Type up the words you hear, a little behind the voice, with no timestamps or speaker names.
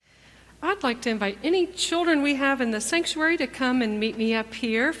I'd like to invite any children we have in the sanctuary to come and meet me up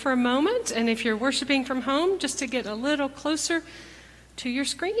here for a moment. And if you're worshiping from home, just to get a little closer to your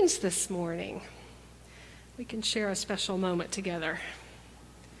screens this morning, we can share a special moment together.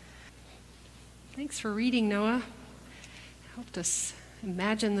 Thanks for reading, Noah. Helped us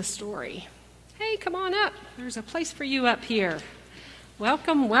imagine the story. Hey, come on up. There's a place for you up here.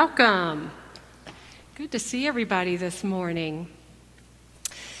 Welcome, welcome. Good to see everybody this morning.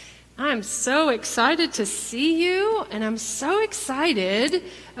 I'm so excited to see you, and I'm so excited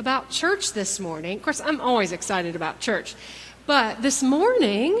about church this morning. Of course, I'm always excited about church, but this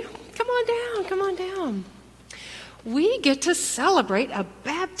morning, come on down. We get to celebrate a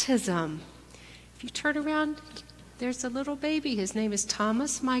baptism. If you turn around, there's a little baby. His name is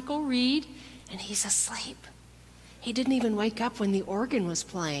Thomas Michael Reed, and he's asleep. He didn't even wake up when the organ was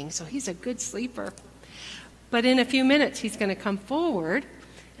playing, so he's a good sleeper. But in a few minutes, he's going to come forward,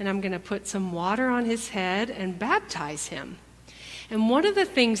 and I'm going to put some water on his head and baptize him. And one of the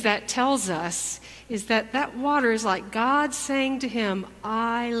things that tells us is that that water is like God saying to him,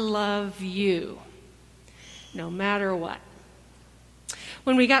 I love you, no matter what.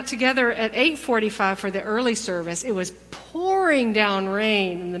 When we got together at 8:45 for the early service, it was pouring down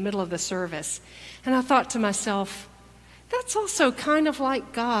rain in the middle of the service. And I thought to myself, that's also kind of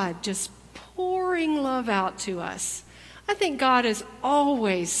like God just pouring love out to us. I think God is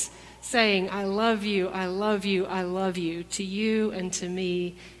always saying, I love you, I love you, I love you, to you and to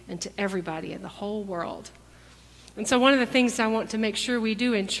me and to everybody in the whole world. And so one of the things I want to make sure we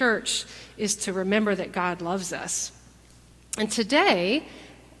do in church is to remember that God loves us. And today,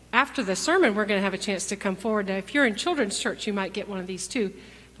 after the sermon, we're going to have a chance to come forward. Now, if you're in children's church, you might get one of these too.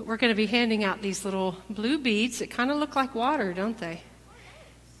 But we're going to be handing out these little blue beads that kind of look like water, don't they?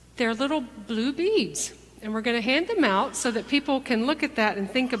 They're little blue beads. And we're going to hand them out so that people can look at that and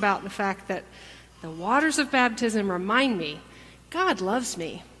think about the fact that the waters of baptism remind me, God loves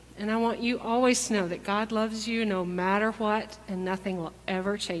me. And I want you always to know that God loves you no matter what, and nothing will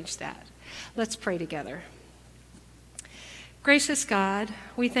ever change that. Let's pray together. Gracious God,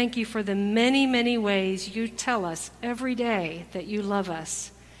 we thank you for the many, many ways you tell us every day that you love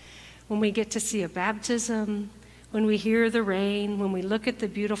us. When we get to see a baptism, when we hear the rain, when we look at the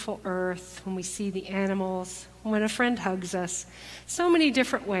beautiful earth, when we see the animals, when a friend hugs us, so many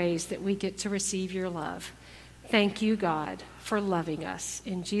different ways that we get to receive your love. Thank you, God, for loving us.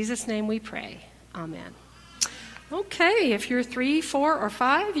 In Jesus' name we pray. Amen. Okay, if you're 3, 4, or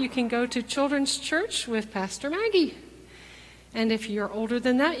 5, you can go to Children's Church with Pastor Maggie. And if you're older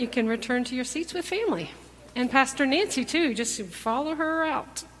than that, you can return to your seats with family. And Pastor Nancy, too. Just follow her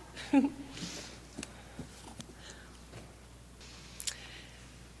out.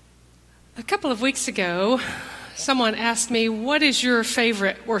 A couple of weeks ago, someone asked me, what is your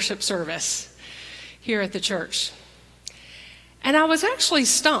favorite worship service here at the church? And I was actually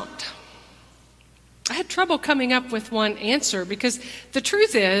stumped. I had trouble coming up with one answer because the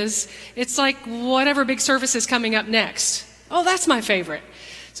truth is, it's like whatever big service is coming up next. Oh, that's my favorite.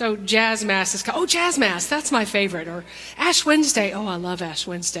 So Jazz Mass is, Jazz Mass, that's my favorite. Or Ash Wednesday, I love Ash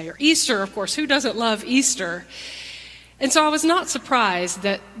Wednesday. Or Easter, of course, who doesn't love Easter? And so I was not surprised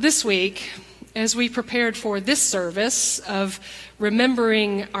that this week, as we prepared for this service of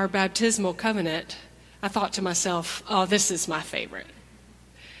remembering our baptismal covenant, I thought to myself, this is my favorite.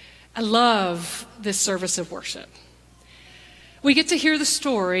 I love this service of worship. We get to hear the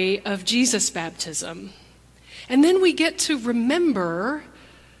story of Jesus' baptism. And then we get to remember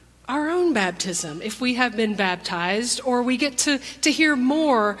our own baptism, if we have been baptized, or we get to hear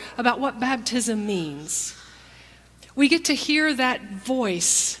more about what baptism means. We get to hear that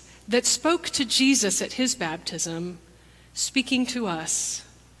voice that spoke to Jesus at his baptism, speaking to us.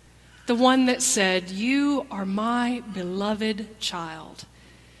 The one that said, you are my beloved child.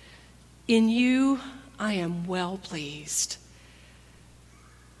 In you, I am well pleased.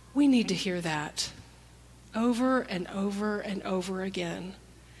 We need to hear that over and over and over again.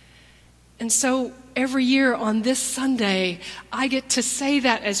 And so every year on this Sunday, I get to say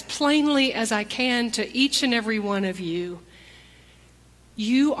that as plainly as I can to each and every one of you.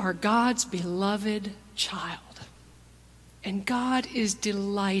 You are God's beloved child, and God is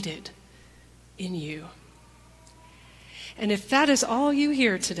delighted in you. And if that is all you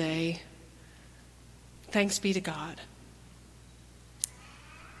hear today, thanks be to God.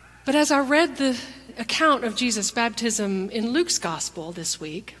 But as I read the account of Jesus' baptism in Luke's gospel this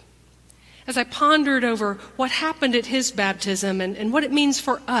week, as I pondered over what happened at his baptism and what it means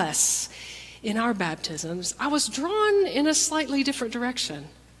for us in our baptisms, I was drawn in a slightly different direction.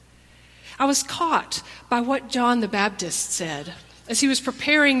 I was caught by what John the Baptist said as he was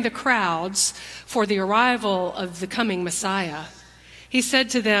preparing the crowds for the arrival of the coming Messiah. He said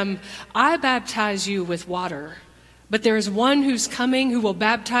to them, "I baptize you with water, but there is one who's coming who will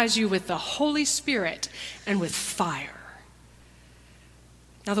baptize you with the Holy Spirit and with fire."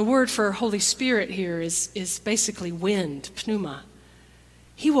 Now, the word for Holy Spirit here is basically wind, pneuma.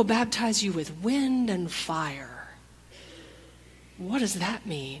 He will baptize you with wind and fire. What does that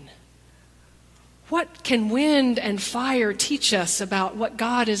mean? What can wind and fire teach us about what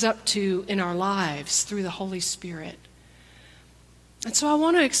God is up to in our lives through the Holy Spirit? And so I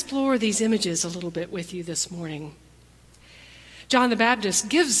want to explore these images a little bit with you this morning. John the Baptist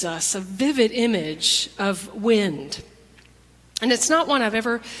gives us a vivid image of wind. And it's not one I've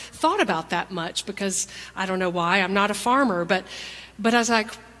ever thought about that much because I don't know why, I'm not a farmer, but as I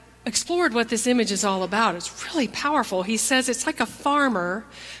explored what this image is all about, it's really powerful. He says it's like a farmer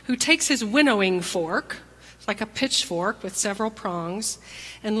who takes his winnowing fork, it's like a pitchfork with several prongs,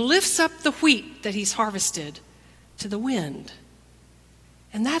 and lifts up the wheat that he's harvested to the wind.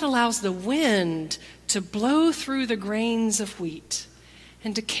 And that allows the wind to blow through the grains of wheat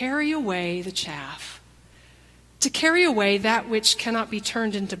and to carry away the chaff, to carry away that which cannot be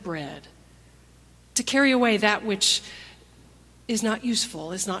turned into bread, to carry away that which is not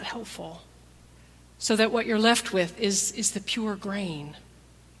useful, is not helpful, so that what you're left with is the pure grain.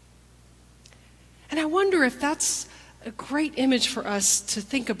 And I wonder if that's a great image for us to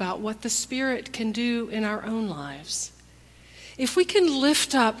think about what the Spirit can do in our own lives. If we can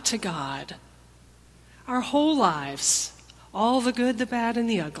lift up to God our whole lives, all the good, the bad, and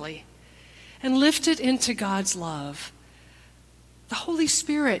the ugly, and lift it into God's love, the Holy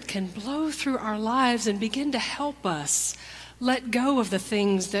Spirit can blow through our lives and begin to help us let go of the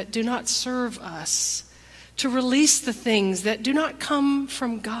things that do not serve us, to release the things that do not come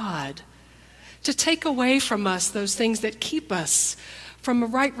from God, to take away from us those things that keep us from a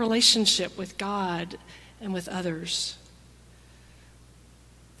right relationship with God and with others.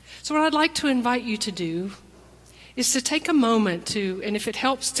 So what I'd like to invite you to do is to take a moment to, and if it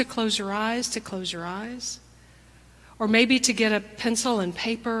helps to close your eyes, or maybe to get a pencil and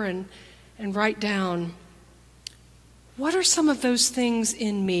paper and write down, what are some of those things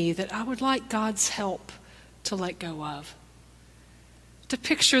in me that I would like God's help to let go of? To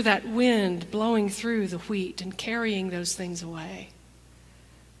picture that wind blowing through the wheat and carrying those things away.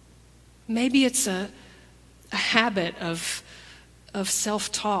 Maybe it's a habit of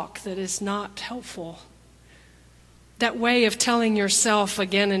self-talk that is not helpful. That way of telling yourself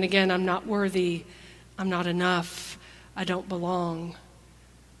again and again, I'm not worthy, I'm not enough, I don't belong.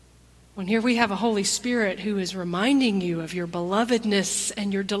 When here we have a Holy Spirit who is reminding you of your belovedness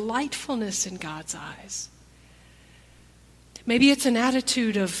and your delightfulness in God's eyes. Maybe it's an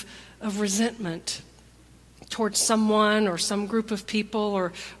attitude of resentment towards someone or some group of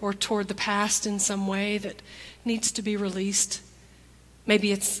people or toward the past in some way that needs to be released.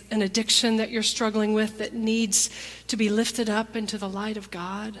 Maybe it's an addiction that you're struggling with that needs to be lifted up into the light of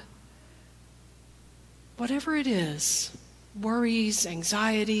God. Whatever it is, worries,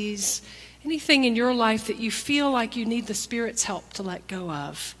 anxieties, anything in your life that you feel like you need the Spirit's help to let go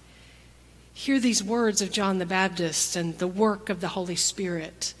of, hear these words of John the Baptist and the work of the Holy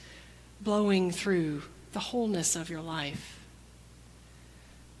Spirit blowing through the wholeness of your life.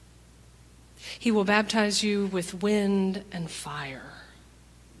 He will baptize you with wind and fire.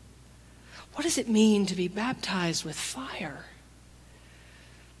 What does it mean to be baptized with fire?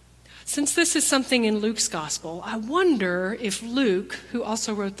 Since this is something in Luke's gospel, I wonder if Luke, who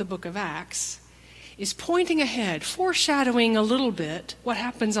also wrote the book of Acts, is pointing ahead, foreshadowing a little bit what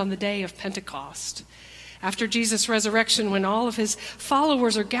happens on the day of Pentecost. After Jesus' resurrection, when all of his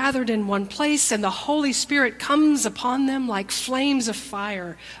followers are gathered in one place and the Holy Spirit comes upon them like flames of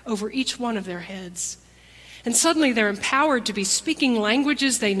fire over each one of their heads. And suddenly they're empowered to be speaking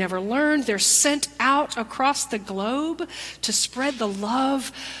languages they never learned. They're sent out across the globe to spread the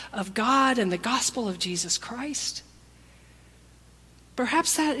love of God and the gospel of Jesus Christ.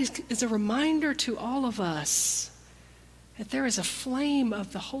 Perhaps that is a reminder to all of us that there is a flame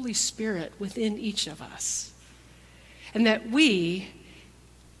of the Holy Spirit within each of us, and that we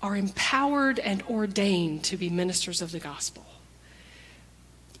are empowered and ordained to be ministers of the gospel.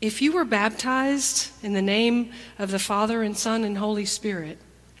 If you were baptized in the name of the Father and Son and Holy Spirit,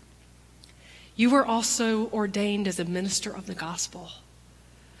 you were also ordained as a minister of the gospel.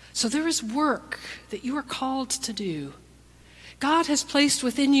 So there is work that you are called to do. God has placed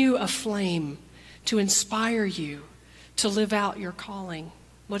within you a flame to inspire you to live out your calling,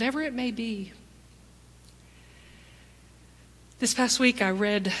 whatever it may be. This past week I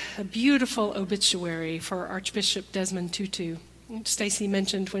read a beautiful obituary for Archbishop Desmond Tutu. Stacy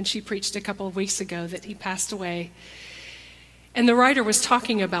mentioned when she preached a couple of weeks ago that he passed away. And the writer was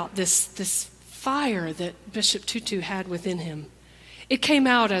talking about this fire that Bishop Tutu had within him. It came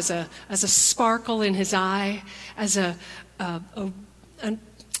out as a sparkle in his eye, as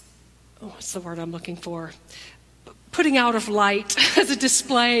what's the word I'm looking for? Putting out of light, as a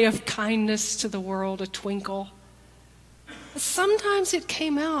display of kindness to the world, a twinkle. Sometimes it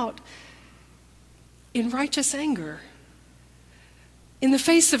came out in righteous anger. In the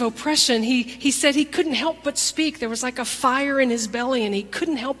face of oppression, he said he couldn't help but speak. There was like a fire in his belly, and he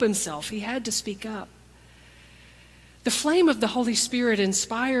couldn't help himself. He had to speak up. The flame of the Holy Spirit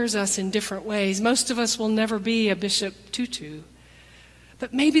inspires us in different ways. Most of us will never be a Bishop Tutu,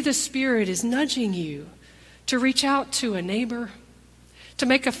 but maybe the Spirit is nudging you to reach out to a neighbor, to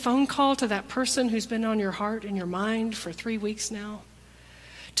make a phone call to that person who's been on your heart and your mind for 3 weeks now,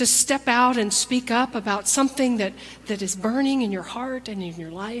 to step out and speak up about something that is burning in your heart and in your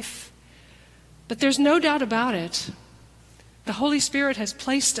life. But there's no doubt about it. The Holy Spirit has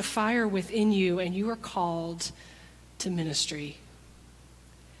placed a fire within you, and you are called to ministry.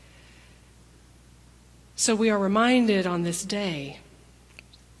 So we are reminded on this day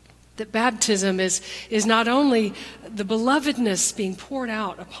that baptism is not only the belovedness being poured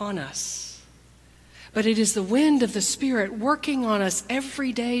out upon us, but it is the wind of the Spirit working on us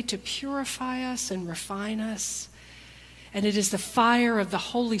every day to purify us and refine us. And it is the fire of the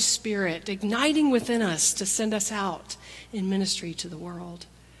Holy Spirit igniting within us to send us out in ministry to the world.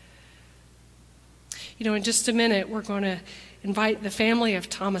 You know, in just a minute, we're going to invite the family of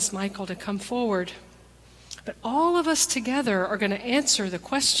Thomas Michael to come forward. But all of us together are going to answer the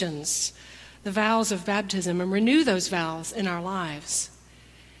questions, the vows of baptism, and renew those vows in our lives.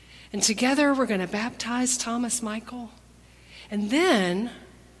 And together we're going to baptize Thomas Michael. And then,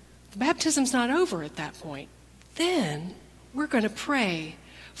 the baptism's not over at that point. Then we're going to pray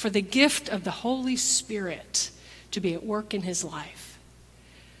for the gift of the Holy Spirit to be at work in his life.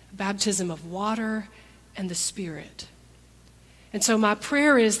 A baptism of water and the Spirit. And so my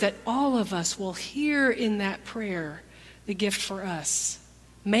prayer is that all of us will hear in that prayer the gift for us.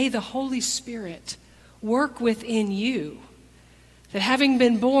 May the Holy Spirit work within you, that having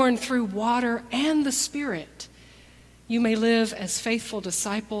been born through water and the Spirit, you may live as faithful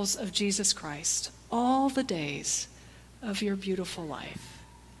disciples of Jesus Christ all the days of your beautiful life.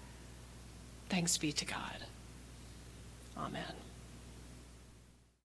 Thanks be to God. Amen.